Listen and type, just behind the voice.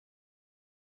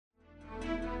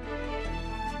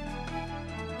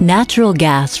Natural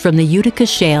gas from the Utica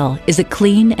shale is a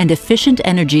clean and efficient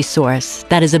energy source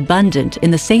that is abundant in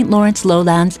the St. Lawrence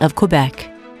lowlands of Quebec.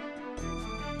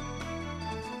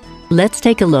 Let's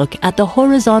take a look at the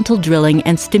horizontal drilling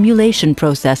and stimulation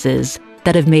processes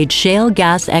that have made shale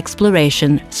gas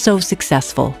exploration so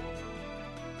successful.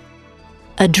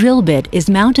 A drill bit is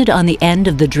mounted on the end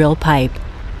of the drill pipe.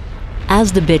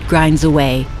 As the bit grinds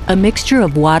away, a mixture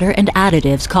of water and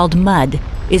additives called mud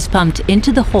is pumped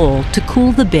into the hole to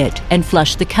cool the bit and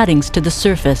flush the cuttings to the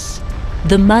surface.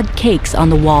 The mud cakes on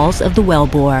the walls of the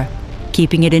wellbore,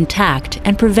 keeping it intact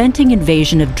and preventing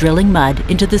invasion of drilling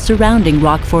mud into the surrounding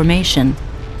rock formation.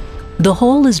 The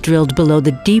hole is drilled below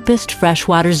the deepest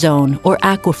freshwater zone or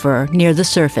aquifer near the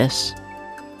surface.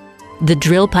 The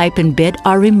drill pipe and bit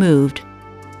are removed.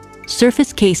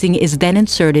 Surface casing is then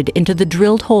inserted into the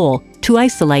drilled hole to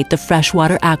isolate the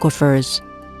freshwater aquifers.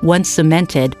 Once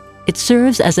cemented, it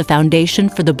serves as a foundation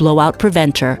for the blowout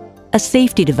preventer, a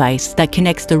safety device that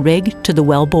connects the rig to the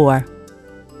well bore.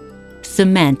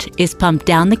 Cement is pumped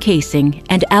down the casing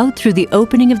and out through the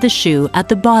opening of the shoe at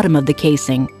the bottom of the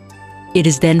casing. It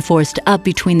is then forced up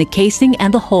between the casing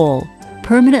and the hole,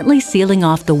 permanently sealing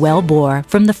off the well bore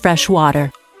from the fresh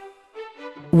water.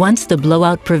 Once the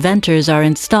blowout preventers are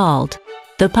installed,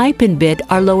 the pipe and bit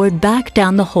are lowered back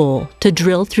down the hole to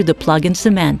drill through the plug and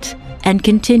cement and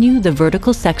continue the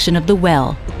vertical section of the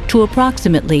well to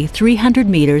approximately 300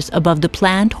 meters above the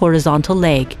planned horizontal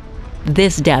leg.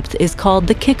 This depth is called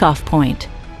the kickoff point,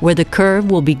 where the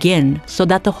curve will begin so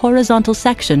that the horizontal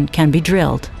section can be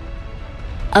drilled.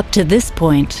 Up to this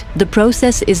point, the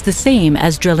process is the same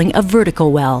as drilling a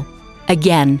vertical well.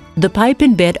 Again, the pipe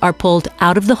and bit are pulled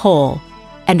out of the hole,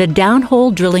 and a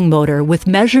downhole drilling motor with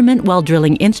measurement while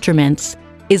drilling instruments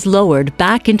is lowered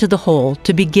back into the hole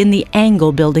to begin the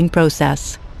angle building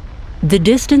process. The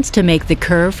distance to make the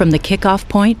curve from the kickoff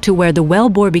point to where the well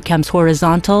bore becomes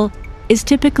horizontal is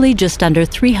typically just under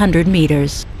 300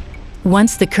 meters.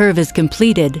 Once the curve is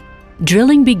completed,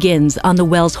 drilling begins on the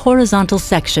well's horizontal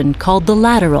section called the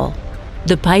lateral.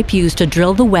 The pipe used to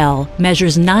drill the well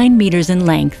measures 9 meters in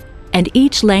length, and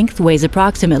each length weighs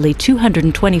approximately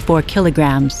 224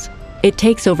 kilograms. It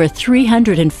takes over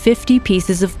 350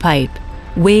 pieces of pipe,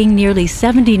 weighing nearly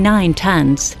 79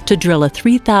 tons, to drill a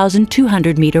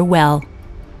 3,200-meter well.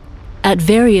 At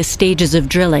various stages of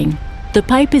drilling, the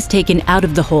pipe is taken out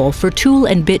of the hole for tool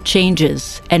and bit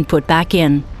changes and put back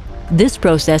in. This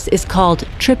process is called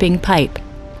tripping pipe.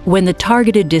 When the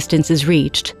targeted distance is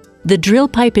reached, the drill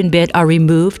pipe and bit are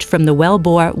removed from the well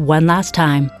bore one last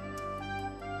time.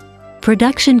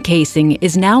 Production casing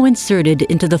is now inserted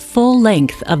into the full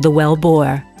length of the well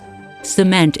bore.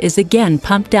 Cement is again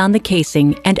pumped down the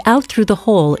casing and out through the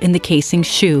hole in the casing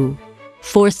shoe,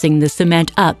 forcing the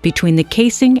cement up between the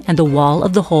casing and the wall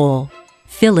of the hole,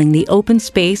 filling the open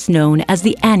space known as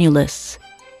the annulus.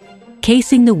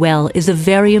 Casing the well is a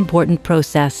very important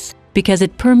process because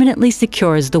it permanently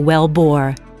secures the well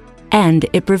bore, and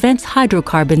it prevents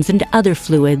hydrocarbons and other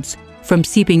fluids from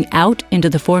seeping out into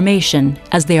the formation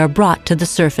as they are brought to the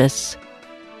surface.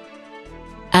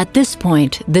 At this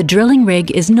point, the drilling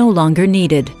rig is no longer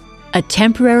needed. A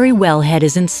temporary wellhead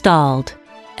is installed,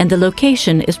 and the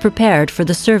location is prepared for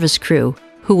the service crew,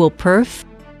 who will perf,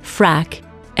 frack,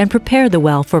 and prepare the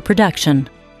well for production.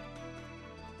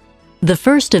 The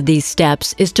first of these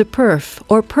steps is to perf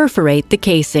or perforate the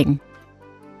casing.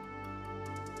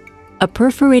 A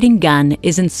perforating gun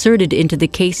is inserted into the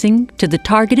casing to the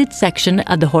targeted section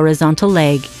of the horizontal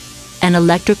leg. An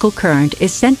electrical current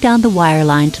is sent down the wire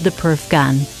line to the perf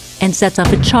gun and sets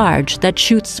off a charge that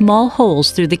shoots small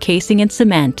holes through the casing and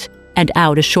cement and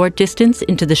out a short distance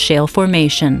into the shale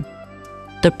formation.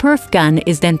 The perf gun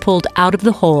is then pulled out of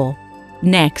the hole.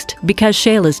 Next, because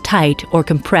shale is tight or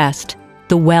compressed,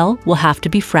 the well will have to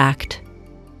be fracked.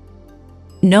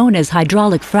 Known as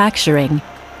hydraulic fracturing,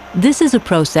 this is a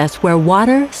process where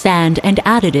water, sand, and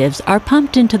additives are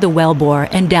pumped into the wellbore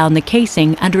and down the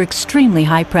casing under extremely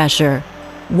high pressure.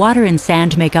 Water and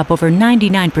sand make up over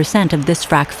 99% of this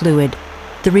frac fluid.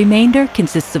 The remainder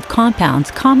consists of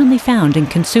compounds commonly found in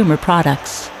consumer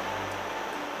products.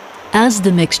 As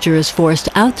the mixture is forced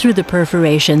out through the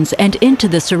perforations and into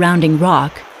the surrounding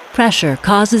rock, pressure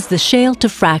causes the shale to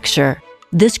fracture.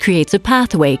 This creates a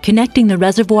pathway connecting the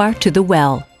reservoir to the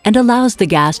well and allows the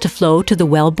gas to flow to the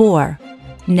well bore.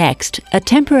 Next, a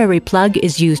temporary plug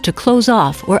is used to close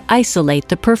off or isolate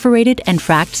the perforated and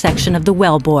fracked section of the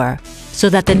well bore, so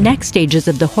that the next stages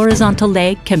of the horizontal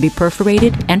leg can be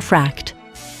perforated and fracked.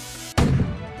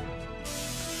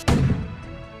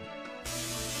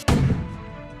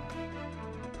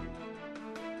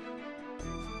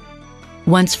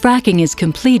 Once fracking is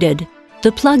completed,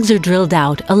 The plugs are drilled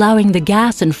out, allowing the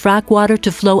gas and frac water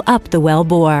to flow up the well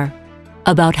bore.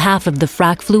 About half of the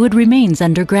frac fluid remains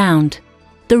underground.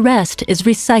 The rest is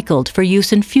recycled for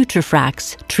use in future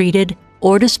fracs, treated,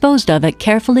 or disposed of at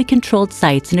carefully controlled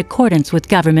sites in accordance with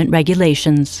government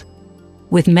regulations.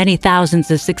 With many thousands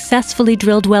of successfully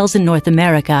drilled wells in North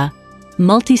America,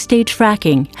 multi-stage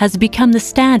fracking has become the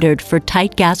standard for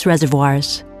tight gas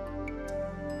reservoirs.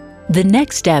 The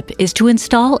next step is to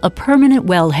install a permanent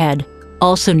wellhead,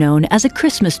 also known as a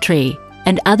Christmas tree,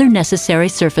 and other necessary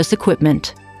surface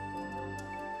equipment.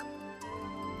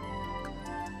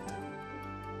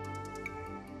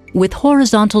 With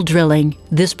horizontal drilling,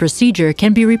 this procedure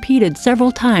can be repeated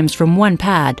several times from one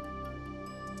pad.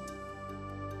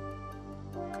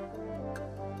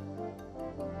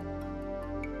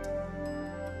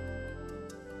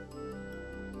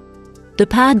 The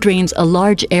pad drains a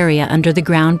large area under the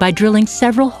ground by drilling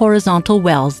several horizontal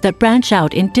wells that branch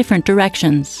out in different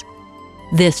directions.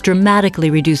 This dramatically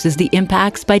reduces the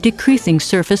impacts by decreasing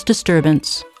surface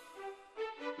disturbance.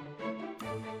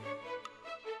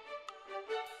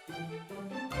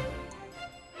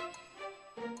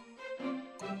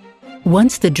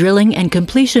 Once the drilling and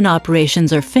completion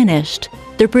operations are finished,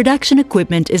 the production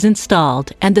equipment is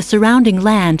installed and the surrounding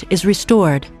land is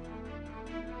restored.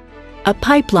 A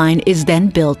pipeline is then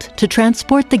built to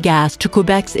transport the gas to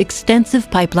Quebec's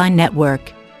extensive pipeline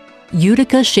network.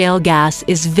 Utica shale gas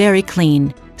is very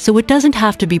clean, so it doesn't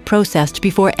have to be processed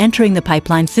before entering the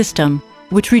pipeline system,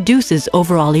 which reduces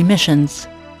overall emissions.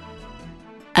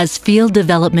 As field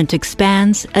development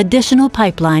expands, additional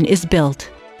pipeline is built.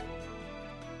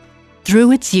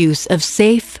 Through its use of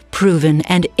safe, proven,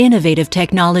 and innovative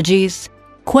technologies,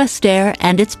 Questerre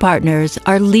and its partners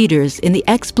are leaders in the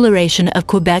exploration of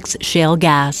Quebec's shale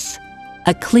gas,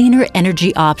 a cleaner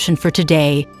energy option for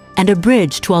today and a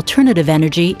bridge to alternative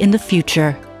energy in the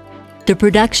future. The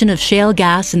production of shale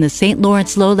gas in the St.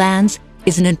 Lawrence lowlands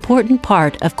is an important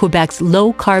part of Quebec's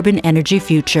low-carbon energy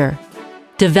future.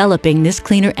 Developing this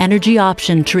cleaner energy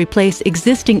option to replace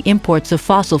existing imports of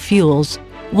fossil fuels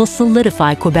will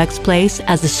solidify Quebec's place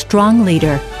as a strong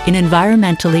leader in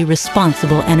environmentally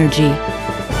responsible energy.